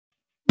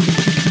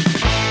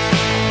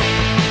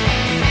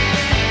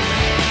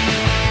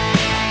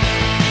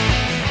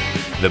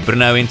The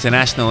Brno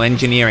International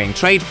Engineering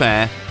Trade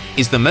Fair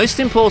is the most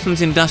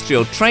important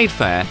industrial trade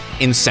fair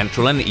in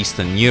Central and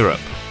Eastern Europe.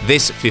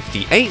 This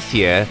 58th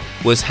year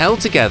was held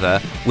together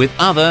with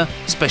other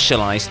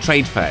specialized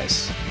trade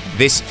fairs.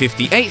 This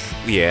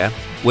 58th year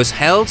was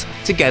held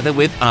together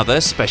with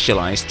other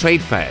specialized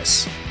trade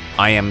fairs: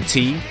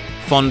 IMT,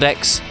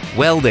 PROFINTECH,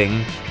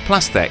 WELDING,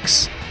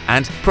 PLASTEX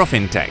and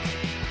PROFINTECH.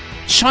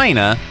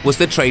 China was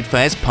the trade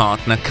fair's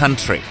partner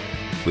country,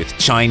 with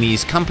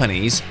Chinese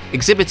companies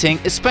exhibiting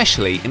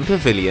especially in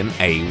Pavilion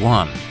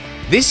A1.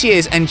 This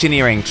year's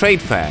engineering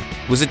trade fair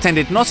was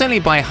attended not only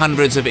by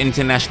hundreds of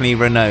internationally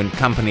renowned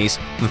companies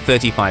from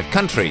 35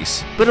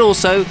 countries, but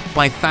also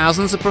by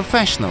thousands of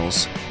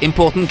professionals,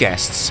 important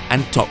guests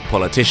and top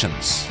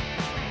politicians.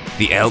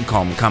 The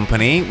ELCOM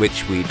Company,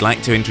 which we'd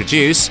like to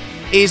introduce,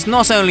 is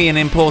not only an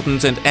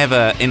important and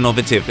ever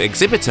innovative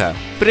exhibitor,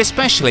 but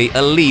especially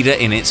a leader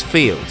in its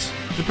field.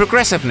 The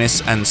progressiveness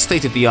and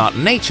state-of-the-art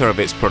nature of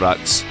its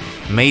products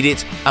made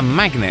it a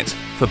magnet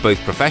for both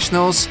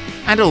professionals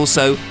and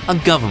also a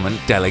government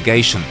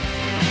delegation.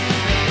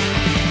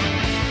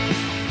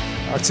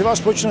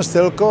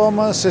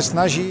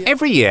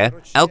 Every year,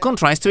 ELCOM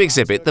tries to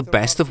exhibit the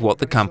best of what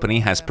the company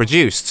has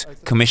produced,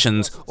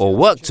 commissioned or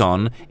worked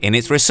on in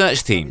its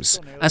research teams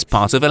as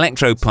part of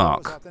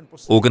Electropark,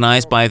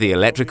 organized by the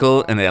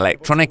Electrical and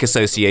Electronic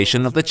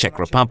Association of the Czech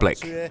Republic.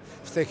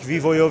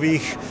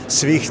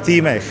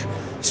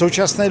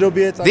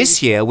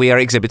 This year we are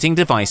exhibiting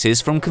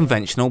devices from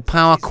conventional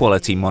power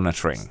quality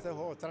monitoring,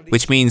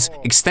 which means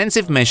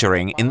extensive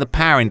measuring in the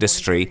power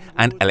industry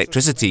and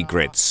electricity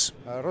grids.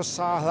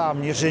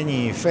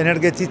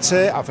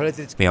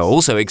 We are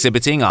also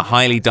exhibiting a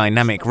highly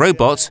dynamic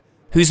robot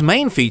whose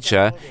main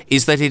feature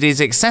is that it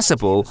is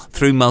accessible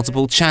through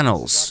multiple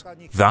channels,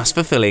 thus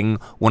fulfilling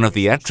one of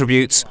the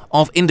attributes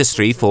of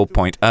Industry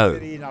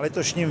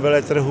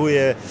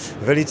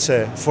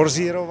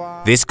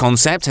 4.0. This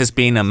concept has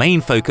been a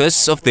main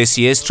focus of this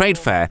year's trade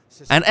fair,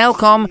 and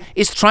ELCOM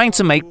is trying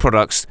to make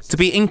products to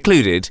be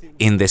included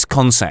in this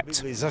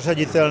concept.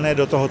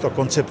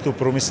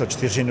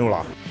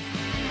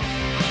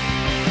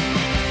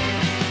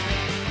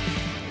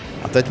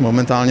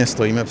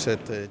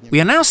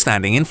 We are now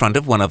standing in front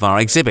of one of our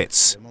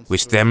exhibits,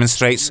 which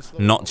demonstrates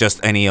not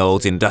just any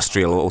old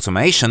industrial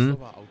automation,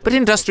 but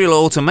industrial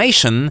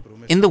automation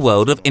in the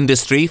world of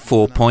Industry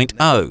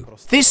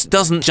 4.0. This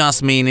doesn't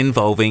just mean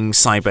involving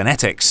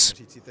cybernetics,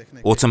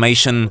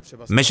 automation,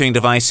 measuring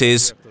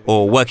devices,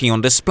 or working on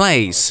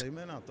displays,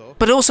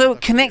 but also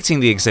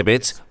connecting the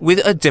exhibit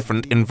with a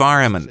different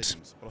environment.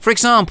 For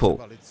example,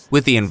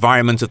 with the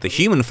environment of the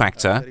human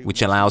factor,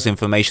 which allows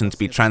information to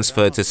be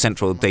transferred to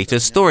central data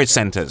storage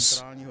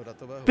centers.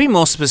 To be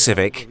more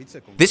specific,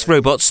 this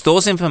robot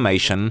stores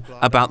information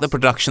about the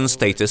production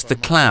status to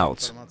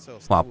cloud,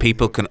 while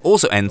people can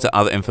also enter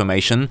other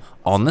information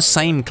on the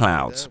same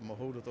cloud.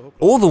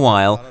 All the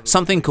while,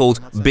 something called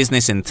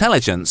business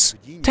intelligence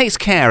takes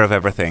care of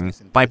everything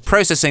by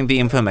processing the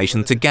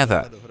information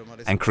together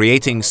and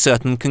creating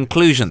certain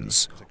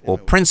conclusions or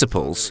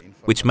principles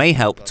which may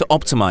help to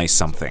optimize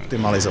something.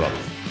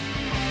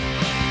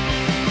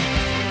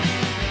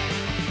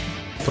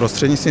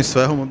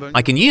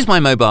 I can use my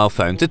mobile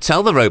phone to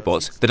tell the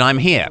robot that I'm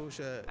here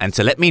and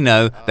to let me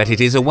know that it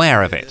is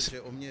aware of it.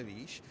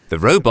 The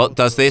robot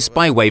does this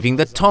by waving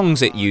the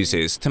tongs it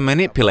uses to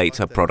manipulate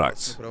a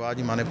product. The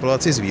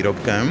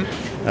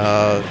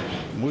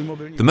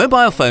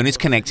mobile phone is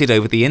connected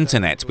over the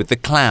internet with the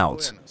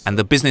cloud and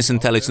the business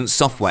intelligence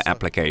software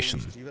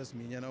application.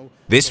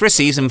 This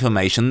receives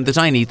information that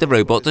I need the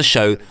robot to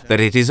show that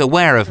it is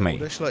aware of me.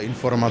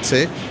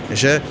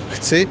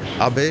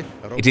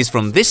 It is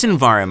from this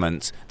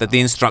environment that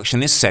the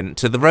instruction is sent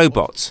to the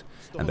robot,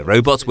 and the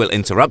robot will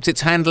interrupt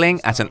its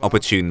handling at an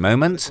opportune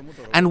moment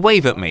and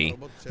wave at me,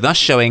 thus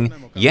showing,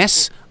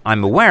 yes,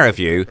 I'm aware of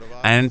you,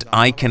 and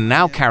I can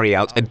now carry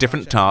out a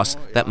different task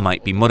that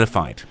might be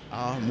modified.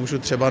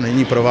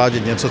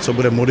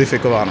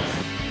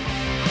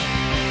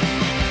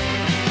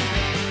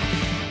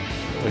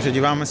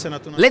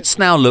 Let's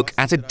now look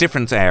at a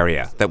different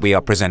area that we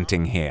are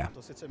presenting here.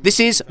 This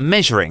is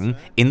measuring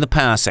in the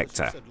power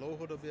sector.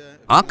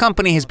 Our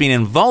company has been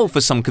involved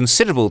for some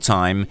considerable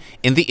time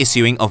in the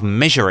issuing of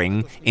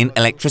measuring in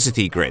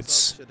electricity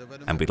grids.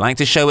 And we'd like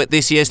to show at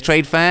this year's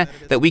trade fair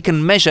that we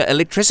can measure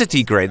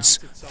electricity grids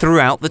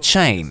throughout the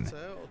chain,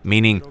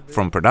 meaning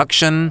from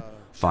production,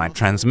 via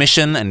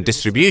transmission and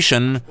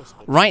distribution,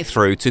 right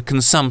through to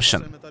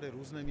consumption.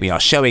 We are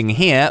showing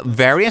here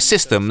various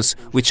systems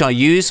which are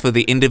used for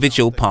the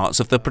individual parts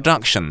of the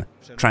production,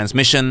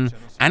 transmission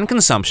and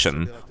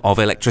consumption of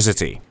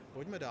electricity.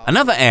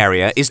 Another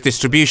area is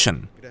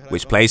distribution,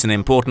 which plays an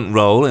important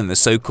role in the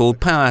so-called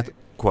power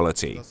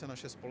quality.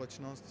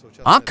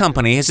 Our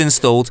company has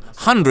installed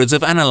hundreds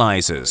of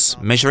analyzers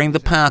measuring the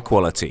power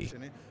quality,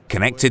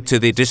 connected to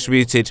the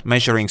distributed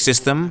measuring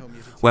system,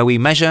 where we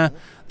measure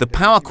the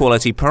power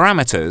quality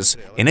parameters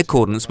in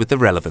accordance with the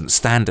relevant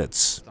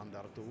standards.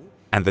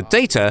 And the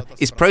data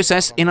is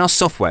processed in our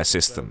software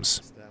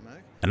systems.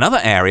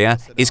 Another area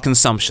is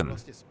consumption.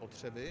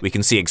 We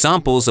can see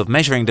examples of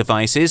measuring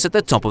devices at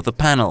the top of the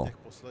panel.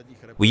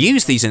 We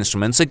use these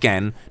instruments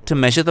again to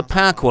measure the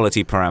power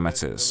quality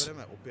parameters.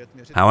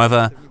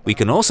 However, we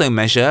can also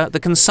measure the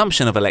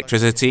consumption of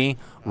electricity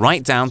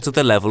right down to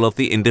the level of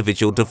the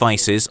individual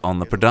devices on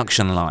the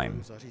production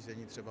line.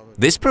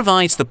 This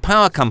provides the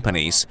power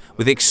companies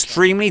with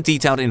extremely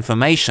detailed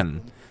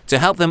information to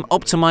help them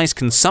optimize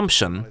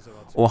consumption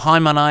or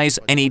harmonize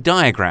any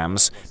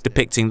diagrams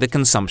depicting the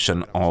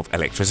consumption of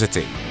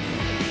electricity.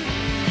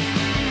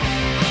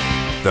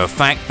 The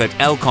fact that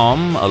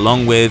ELCOM,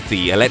 along with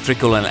the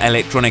Electrical and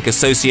Electronic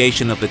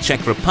Association of the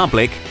Czech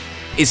Republic,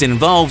 is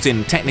involved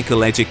in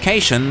technical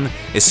education,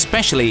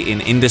 especially in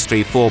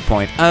Industry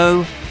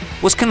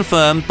 4.0, was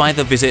confirmed by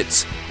the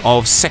visits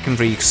of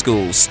secondary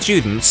school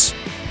students,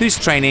 whose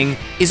training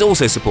is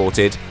also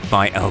supported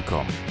by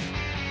ELCOM.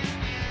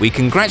 We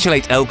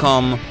congratulate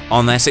ELCOM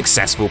on their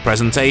successful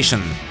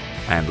presentation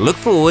and look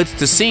forward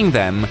to seeing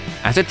them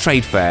at a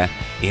trade fair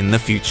in the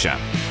future.